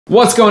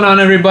What's going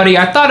on, everybody?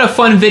 I thought a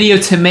fun video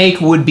to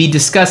make would be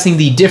discussing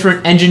the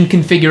different engine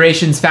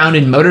configurations found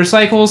in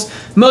motorcycles.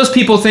 Most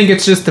people think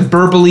it's just the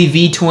burbly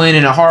V-twin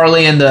in a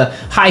Harley and the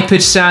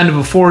high-pitched sound of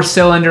a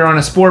four-cylinder on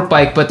a sport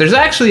bike, but there's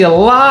actually a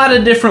lot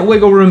of different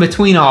wiggle room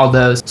between all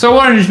those. So I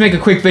wanted to just make a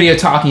quick video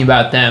talking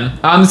about them.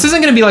 This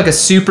isn't going to be like a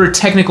super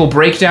technical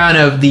breakdown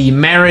of the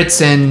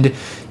merits and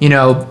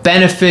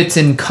benefits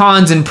and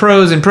cons and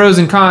pros and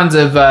cons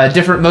of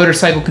different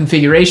motorcycle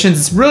configurations.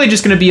 It's really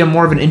just going to be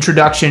more of an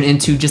introduction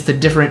into just the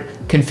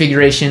different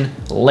configuration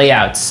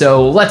layouts.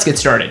 So let's get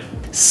started.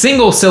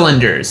 Single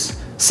cylinders.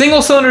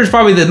 Single cylinder is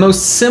probably the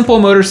most simple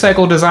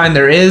motorcycle design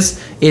there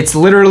is. It's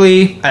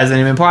literally, as the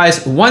name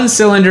implies, one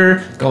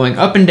cylinder going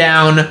up and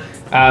down,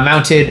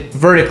 mounted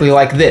vertically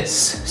like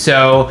this.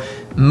 So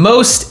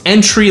most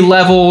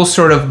entry-level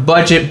sort of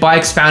budget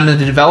bikes found in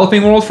the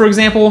developing world, for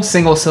example,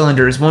 single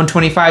cylinders,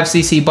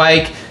 125cc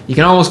bike, you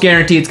can almost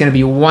guarantee it's going to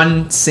be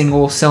one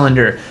single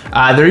cylinder.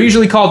 They're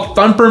usually called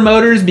thumper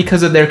motors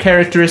because of their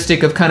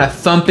characteristic of kind of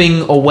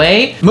thumping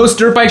away. Most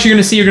dirt bikes you're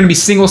going to see are going to be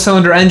single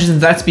cylinder engines.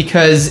 That's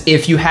because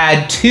if you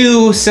had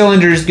two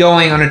cylinders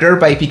going on a dirt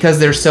bike, because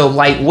they're so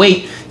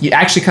lightweight, you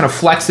actually kind of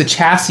flex the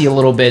chassis a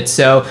little bit.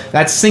 So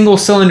that single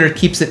cylinder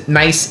keeps it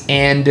nice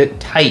and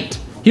tight.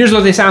 Here's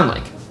what they sound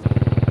like.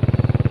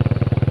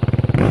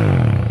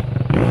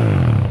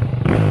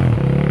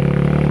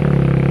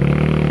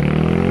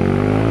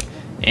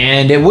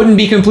 And it wouldn't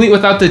be complete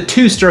without the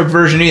two-stroke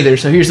version either,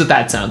 so here's what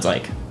that sounds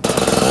like.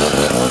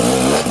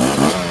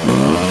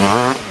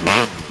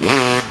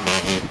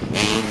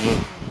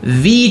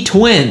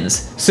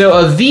 V-twins.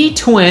 So a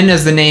V-twin,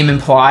 as the name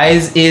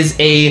implies, is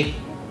a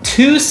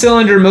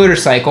two-cylinder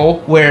motorcycle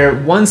where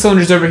one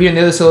cylinder's over here and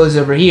the other cylinder's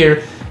over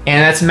here, and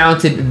that's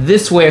mounted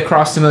this way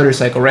across the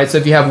motorcycle, right? So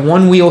if you have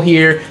one wheel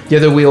here, the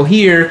other wheel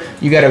here,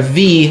 you got a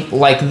V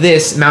like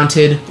this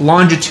mounted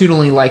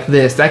longitudinally like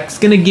this. That's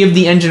gonna give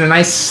the engine a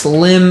nice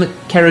slim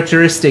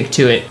characteristic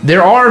to it.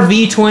 There are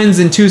V-twins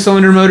and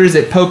two-cylinder motors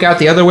that poke out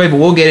the other way, but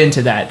we'll get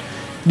into that.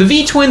 The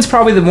V-twin's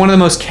probably one of the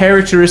most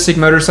characteristic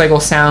motorcycle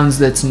sounds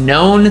that's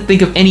known.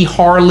 Think of any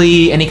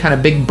Harley, any kind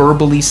of big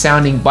burbly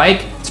sounding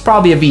bike, it's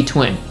probably a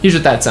V-twin. Here's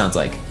what that sounds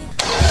like.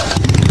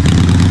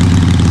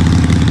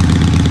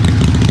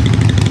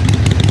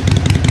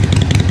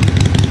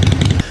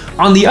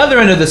 On the other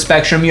end of the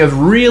spectrum, you have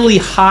really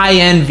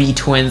high-end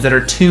V-twins that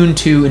are tuned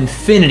to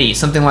infinity,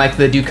 something like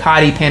the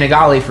Ducati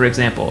Panigale, for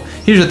example.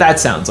 Here's what that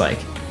sounds like.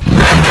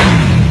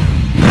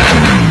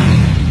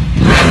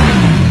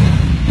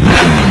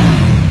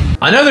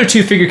 Another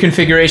two-figure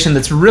configuration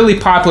that's really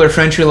popular for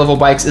entry-level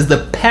bikes is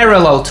the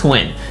parallel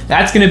twin.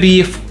 That's going to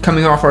be,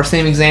 coming off our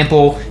same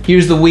example,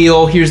 here's the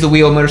wheel,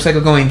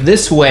 motorcycle going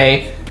this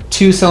way,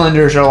 two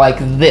cylinders are like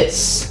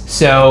this.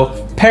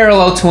 So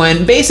parallel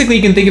twin, basically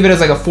you can think of it as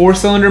like a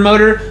four-cylinder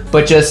motor,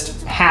 but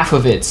just half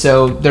of it,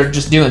 so they're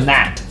just doing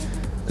that.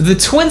 The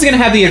twin's gonna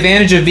have the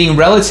advantage of being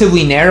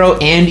relatively narrow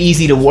and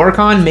easy to work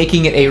on,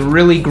 making it a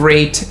really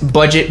great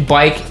budget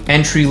bike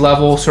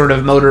entry-level sort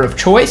of motor of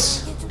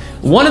choice.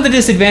 One of the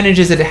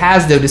disadvantages that it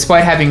has, though,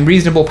 despite having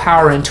reasonable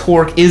power and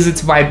torque, is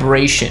its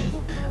vibration.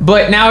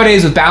 But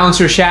nowadays with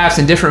balancer shafts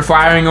and different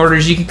firing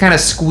orders, you can kind of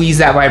squeeze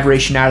that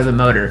vibration out of the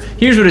motor.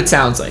 Here's what it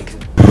sounds like.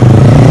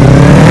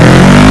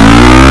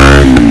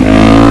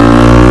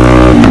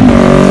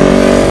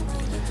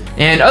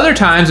 And other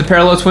times, a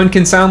parallel twin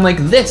can sound like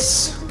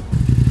this.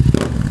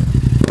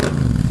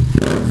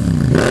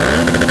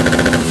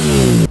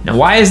 Now,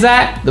 why is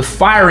that? The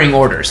firing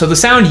order. So the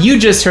sound you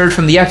just heard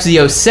from the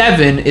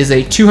FZ07 is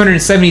a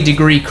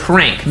 270-degree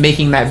crank,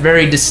 making that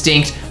very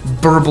distinct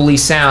burbly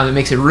sound that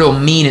makes it real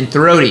mean and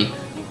throaty.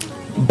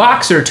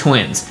 Boxer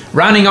twins.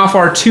 Rounding off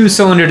our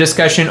two-cylinder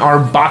discussion are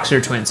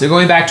boxer twins. So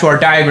going back to our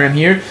diagram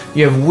here,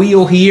 you have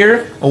wheel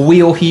here, a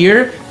wheel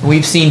here.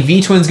 We've seen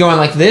V-twins going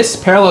like this,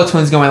 parallel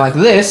twins going like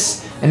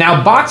this, and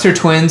now boxer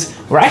twins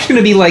are actually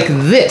going to be like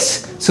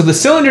this. So the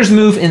cylinders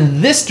move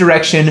in this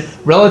direction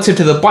relative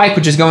to the bike,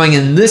 which is going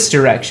in this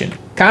direction.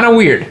 Kind of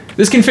weird.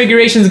 This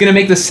configuration is going to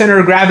make the center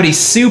of gravity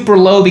super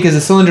low because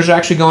the cylinders are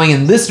actually going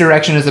in this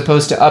direction as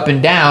opposed to up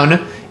and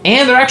down.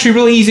 And they're actually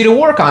really easy to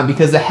work on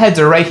because the heads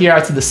are right here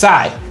out to the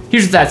side.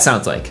 Here's what that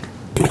sounds like.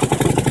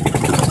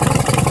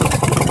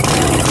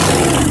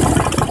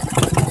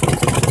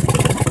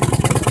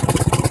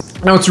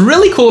 Now what's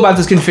really cool about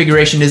this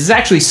configuration is it's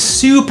actually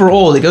super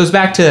old. It goes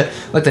back to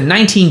like the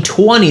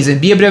 1920s,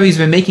 and BMW's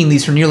been making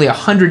these for nearly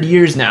 100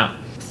 years now.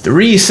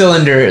 Three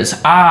cylinders.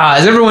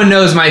 As everyone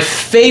knows, my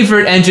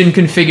favorite engine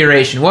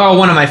configuration. Well,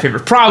 one of my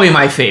favorite, probably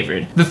my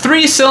favorite. The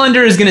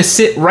three-cylinder is gonna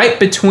sit right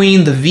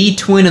between the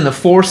V-twin and the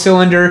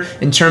four-cylinder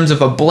in terms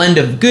of a blend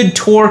of good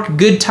torque,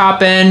 good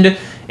top end,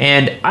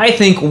 and I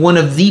think one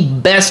of the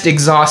best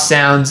exhaust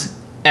sounds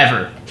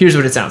ever. Here's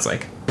what it sounds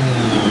like.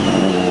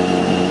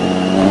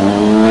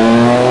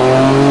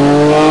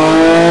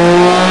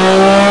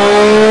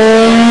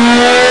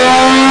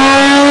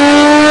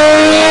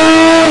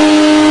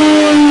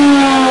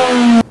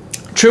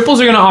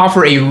 Triples are going to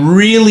offer a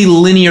really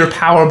linear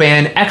power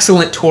band,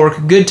 excellent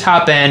torque, good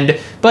top end,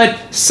 but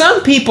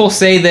some people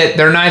say that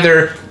they're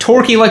neither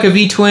torquey like a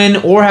V-twin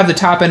or have the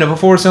top end of a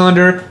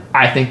 4-cylinder.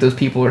 I think those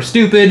people are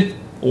stupid.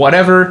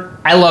 Whatever.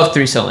 I love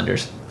 3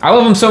 cylinders. I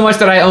love them so much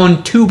that I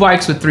own 2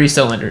 bikes with 3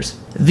 cylinders.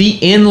 The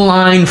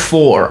inline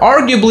 4,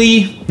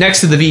 arguably,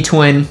 next to the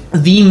V-twin,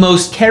 the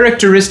most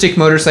characteristic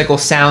motorcycle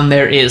sound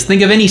there is.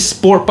 Think of any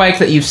sport bike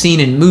that you've seen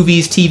in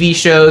movies, TV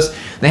shows.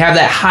 They have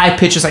that high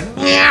pitch, just like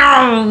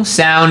meow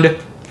sound.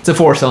 It's a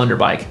 4-cylinder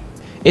bike.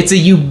 It's a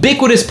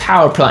ubiquitous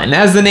power plant, and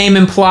as the name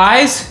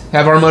implies,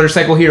 have our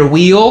motorcycle here,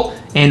 wheel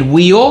and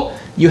wheel.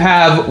 You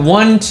have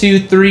 1,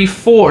 2, 3,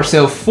 4.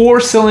 So 4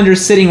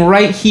 cylinders sitting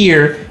right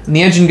here, and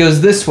the engine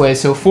goes this way.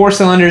 So 4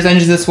 cylinders,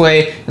 engine's this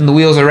way, and the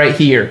wheels are right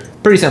here.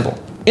 Pretty simple.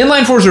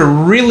 Inline 4s are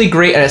really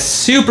great at a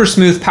super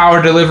smooth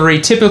power delivery,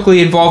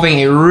 typically involving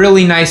a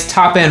really nice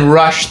top-end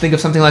rush. Think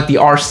of something like the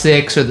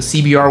R6 or the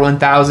CBR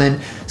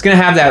 1000. It's gonna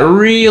have that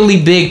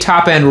really big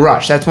top-end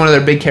rush. That's one of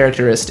their big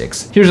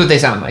characteristics. Here's what they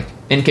sound like,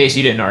 in case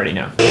you didn't already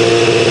know.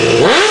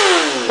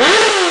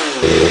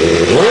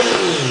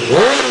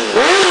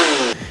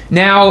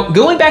 Now,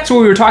 going back to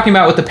what we were talking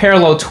about with the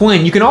parallel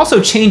twin, you can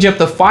also change up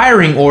the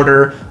firing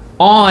order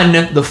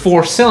on the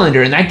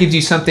 4-cylinder, and that gives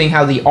you something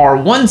how the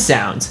R1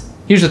 sounds.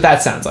 Here's what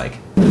that sounds like.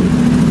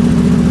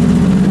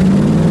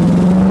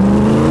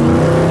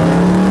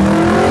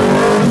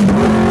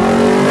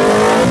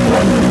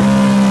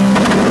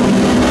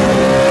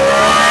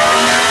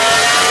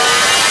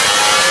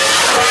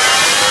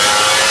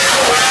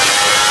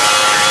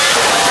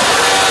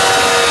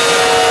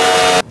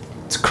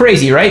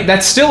 Crazy, right?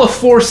 That's still a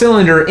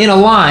 4-cylinder in a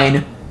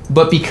line,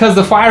 but because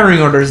the firing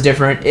order is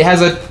different, it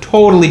has a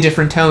totally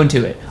different tone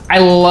to it. I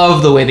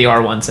love the way the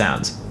R1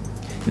 sounds.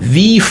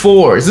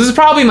 V4s. This is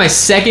probably my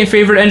second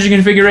favorite engine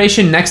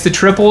configuration next to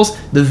triples.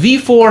 The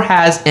V4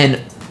 has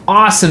an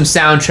awesome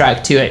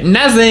soundtrack to it, and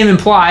as the name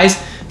implies,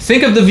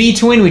 think of the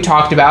V-twin we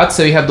talked about.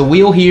 So you have the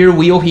wheel here,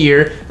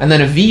 and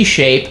then a V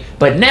shape.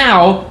 But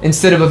now,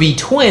 instead of a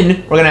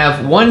V-twin, we're gonna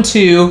have 1,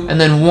 2,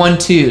 and then 1,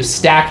 2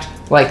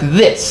 stacked like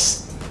this.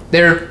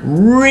 They're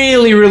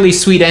really, really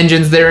sweet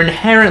engines. They're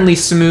inherently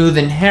smooth,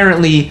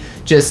 inherently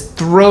just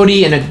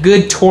throaty, and a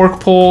good torque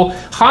pull.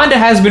 Honda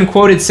has been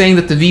quoted saying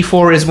that the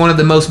V4 is one of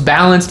the most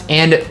balanced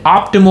and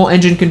optimal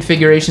engine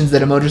configurations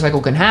that a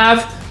motorcycle can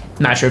have.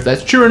 Not sure if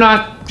that's true or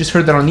not. Just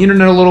heard that on the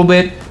internet a little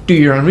bit. Do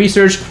your own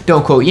research.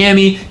 Don't quote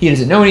Yammie. He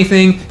doesn't know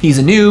anything. He's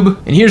a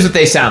noob. And here's what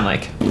they sound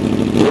like.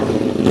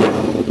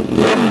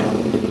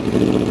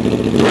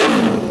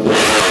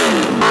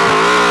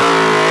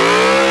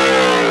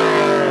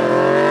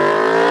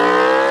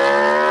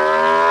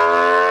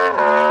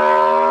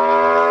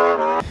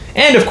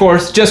 And of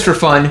course, just for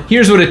fun,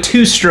 here's what a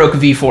 2-stroke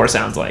V4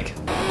 sounds like.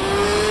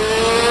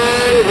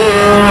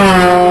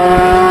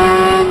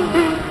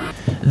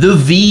 The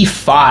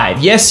V5.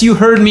 Yes, you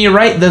heard me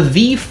right. The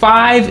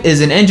V5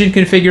 is an engine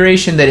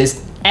configuration that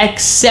is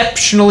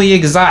exceptionally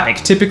exotic,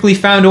 typically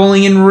found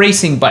only in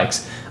racing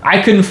bikes.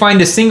 I couldn't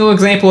find a single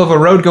example of a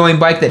road-going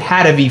bike that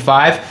had a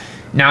V5.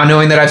 Now,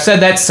 knowing that I've said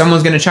that,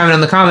 someone's going to chime in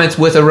on the comments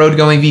with a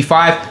road-going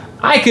V5.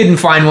 I couldn't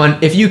find one.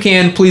 If you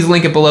can, please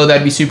link it below.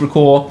 That'd be super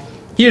cool.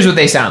 Here's what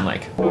they sound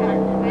like.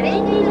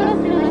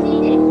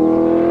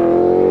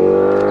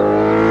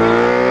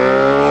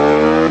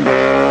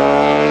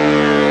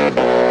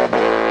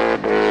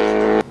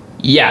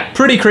 Yeah,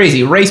 pretty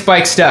crazy, race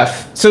bike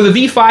stuff. So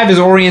the V5 is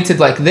oriented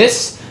like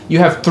this. You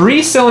have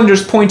 3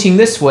 cylinders pointing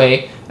this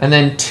way, and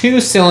then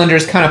 2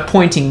 cylinders kind of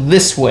pointing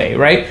this way,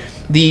 right?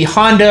 The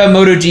Honda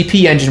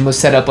MotoGP engine was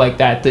set up like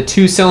that. The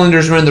 2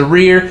 cylinders were in the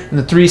rear, and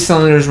the 3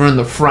 cylinders were in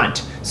the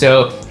front.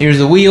 So here's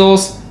the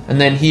wheels,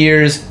 and then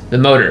here's the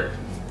motor.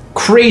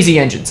 Crazy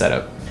engine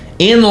setup.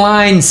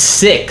 Inline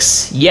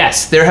 6.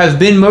 Yes, there have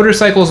been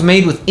motorcycles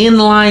made with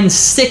inline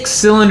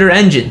 6-cylinder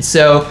engines.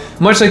 So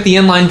much like the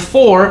inline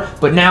 4,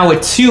 but now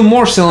with 2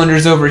 more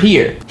cylinders over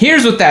here.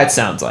 Here's what that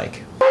sounds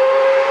like.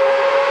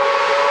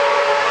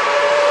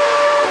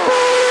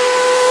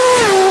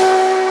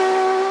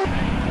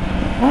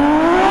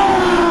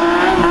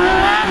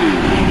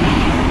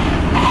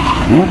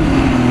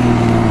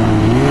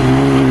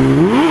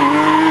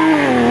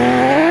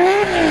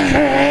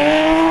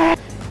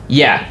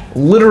 Yeah,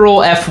 literal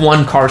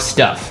F1 car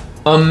stuff.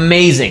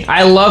 Amazing.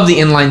 I love the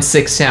inline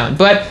 6 sound,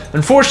 but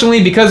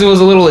unfortunately, because it was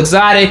a little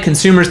exotic,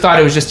 consumers thought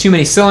it was just too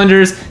many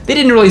cylinders. They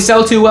didn't really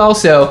sell too well,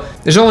 so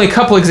there's only a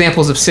couple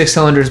examples of 6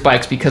 cylinders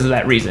bikes because of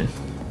that reason.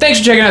 Thanks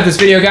for checking out this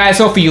video, guys.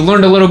 Hopefully you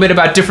learned a little bit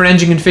about different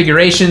engine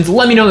configurations.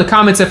 Let me know in the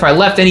comments if I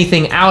left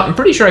anything out. I'm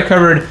pretty sure I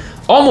covered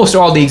almost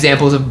all the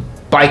examples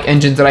of bike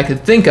engines that I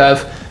could think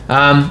of.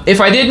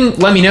 If I didn't,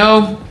 let me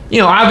know. You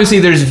know, obviously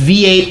there's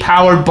V8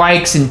 powered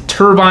bikes and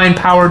turbine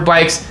powered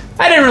bikes.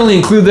 I didn't really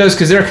include those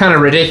because they're kind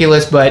of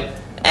ridiculous, but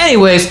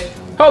anyways,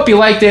 hope you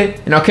liked it,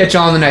 and I'll catch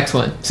y'all on the next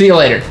one. See you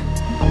later.